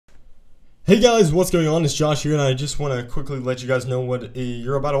Hey guys, what's going on? It's Josh here, and I just want to quickly let you guys know what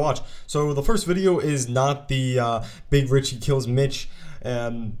you're about to watch. So the first video is not the Big Richie kills Mitch,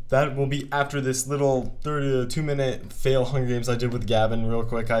 and that will be after this little 32-minute fail Hunger Games I did with Gavin real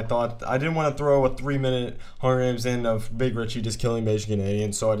quick. I thought I didn't want to throw a 3-minute Hunger Games in of Big Richie just killing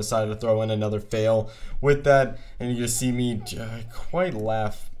TheBajanCanadian, so I decided to throw in another fail with that, and you just see me quite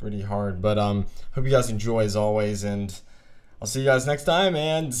laugh pretty hard. But hope you guys enjoy as always, and I'll see you guys next time,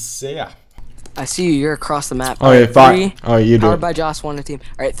 and see ya. I see you. You're across the map. Oh, yeah, fine. Oh, you do. Powered by Josh, one team.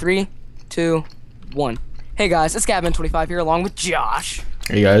 All right, 3, 2, 1. Hey guys, it's Gavin25 here, along with Josh.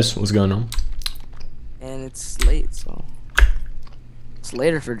 Hey guys, what's going on? And it's late, so it's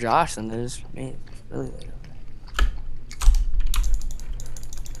later for Josh than it is for me. It's really late.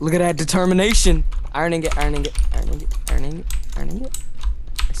 Look at that determination. Ironing it, ironing it, ironing it, ironing it, ironing it.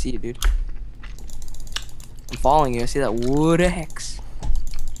 I see you, dude. I'm following you. I see that wood hex.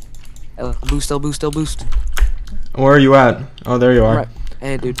 Boost, boost, boost. Where are you at? Oh, there you are. Right.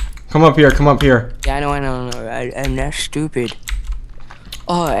 Hey, dude. Come up here, come up here. Yeah, I know. I'm not stupid.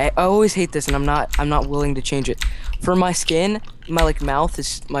 Oh, I always hate this, and I'm not willing to change it. For my skin, my mouth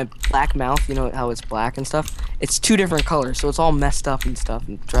is my black mouth. You know how it's black and stuff. It's 2 different colors, so it's all messed up and stuff,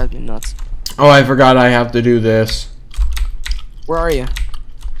 and it drives me nuts. Oh, I forgot I have to do this. Where are you?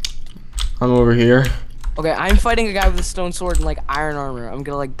 I'm over here. Okay, I'm fighting a guy with a stone sword and iron armor. I'm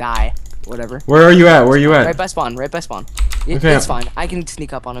gonna die. Whatever. Where are you at? Where are you at? Right by spawn. Right by spawn. Okay. It's fine. I can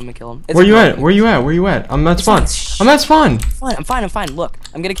sneak up on him and kill him. Where you at? Where you at? Where you at? I'm at spawn. I'm at spawn. I'm fine. Look,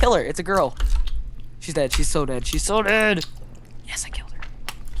 I'm gonna kill her. It's a girl. She's dead. She's so dead. She's so dead. Yes, I killed her.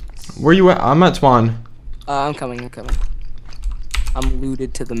 Where you at? I'm at spawn. I'm coming. I'm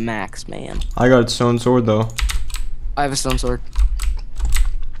looted to the max, man. I got a stone sword though. I have a stone sword.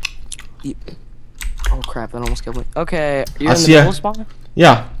 Oh crap! That almost killed me. Okay, you're in the middle spawn.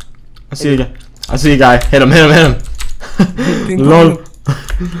 Yeah. I see you. I see a guy. Hit him. Lol.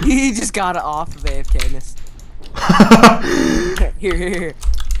 He just got it off of AFK-ness. Here.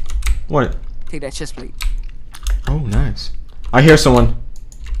 What? Take that chest plate. Oh, nice. I hear someone.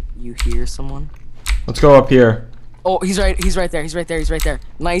 You hear someone? Let's go up here. Oh, he's right there.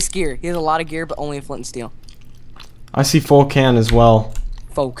 Nice gear. He has a lot of gear, but only a flint and steel. I see full can as well.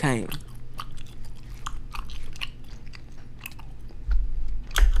 Full can.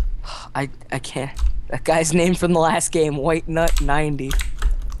 I can't. That guy's name from the last game, White Nut 90.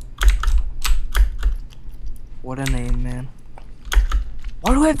 What a name, man.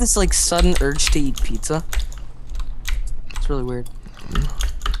 Why do I have this sudden urge to eat pizza? It's really weird.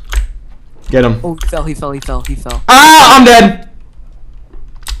 Get him. Oh, he fell. Ah,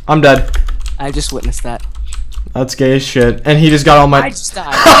 I'm dead. I just witnessed that. That's gay as shit. And he just got all my. I just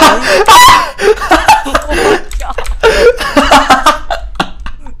died. Oh my god.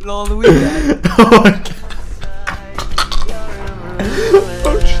 Lol, we died. Oh my god.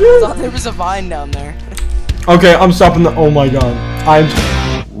 Oh shit. I thought there was a vine down there. Okay, I'm stopping the. Oh my god. I'm.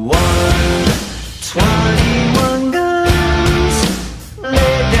 121 guns.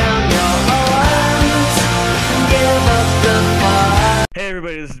 Lay down your arms and give up the fight. Hey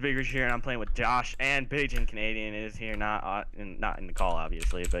everybody, this is Big Rich here, and I'm playing with Josh, and TheBajanCanadian is here, not in the call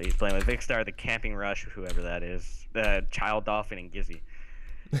obviously, but he's playing with Vicstar, the Camping Rush, whoever that is, the Child Dolphin, and Gizzy.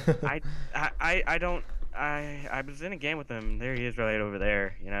 I was in a game with him. There he is, right over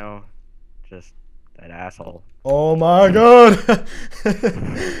there. You know, just that asshole. Oh my god.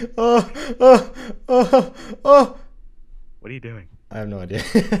 Oh. What are you doing? I have no idea.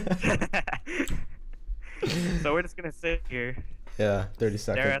 So we're just gonna sit here. Yeah, 30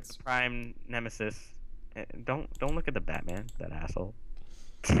 seconds. Stare at the prime nemesis. Don't look at the Batman, that asshole.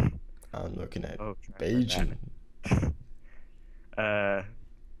 I'm looking at Bajan.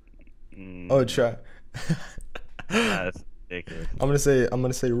 Oh, try. That's ridiculous. I'm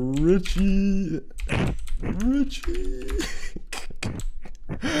gonna say Richie.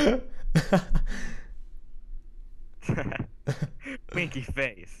 Winky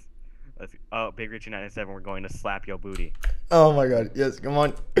face. Oh, Big Richie 97, we're going to slap your booty. Oh my god, yes, come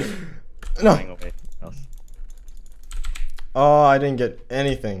on. No. Away. Oh, I didn't get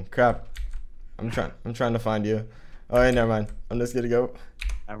anything. Crap. I'm trying to find you. Oh, hey, never mind. I'm just gonna go.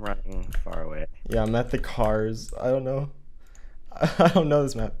 I'm running far away. Yeah, I'm at the cars. I don't know. I don't know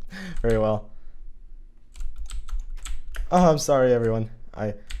this map very well. Oh, I'm sorry, everyone.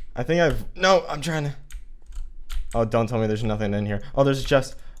 I think I'm trying to. Oh, don't tell me there's nothing in here. Oh, there's a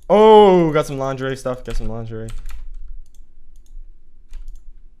chest. Oh, got some lingerie stuff. Got some lingerie.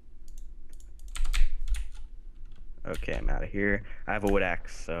 Okay, I'm out of here. I have a wood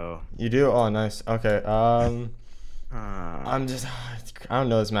axe, so. You do? Oh, nice. Okay. I'm just, I don't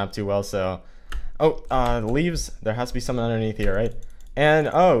know this map too well, so. Oh, the leaves. There has to be something underneath here, right? And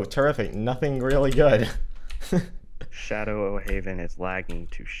oh, terrific. Nothing really good. Shadow Haven is lagging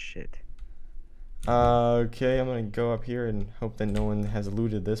to shit. Okay, I'm gonna go up here and hope that no one has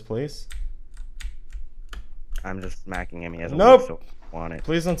looted this place. I'm just smacking him. He has a Nope. look, so I want it.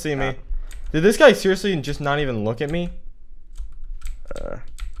 Please don't see me. Did this guy seriously just not even look at me?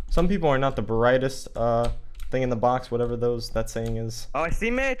 Some people are not the brightest thing in the box, whatever that saying is. Oh, I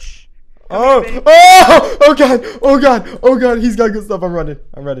see Mitch. Oh, here, oh, oh god, oh god, oh god, he's got good stuff. I'm ready.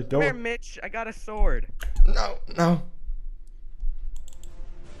 I'm ready. Come here, Don't. Mitch. I got a sword. No, no.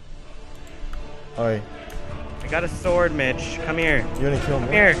 Oi, I got a sword, Mitch. Come here. you're gonna kill me.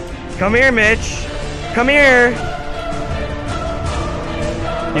 Come here. Come here, Mitch. Come here.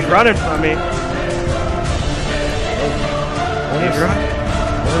 He's running from me. He's running.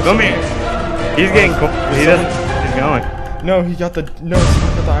 Come here. He's getting cold. He's going. No, he got the he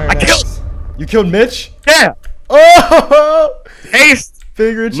got the iron I killed- axe. You killed Mitch? Yeah. Oh! Haste.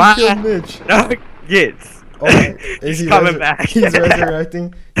 Figured you My killed Mitch. nuggets. Oh, is He's he coming back. He's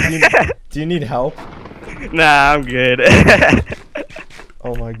resurrecting. Do you need help? Nah, I'm good.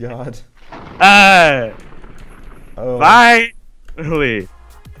 Oh my god. Oh. Finally.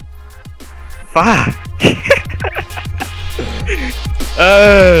 Fuck.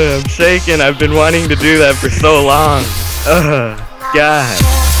 I'm shaking. I've been wanting to do that for so long.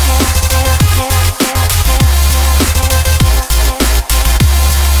 God.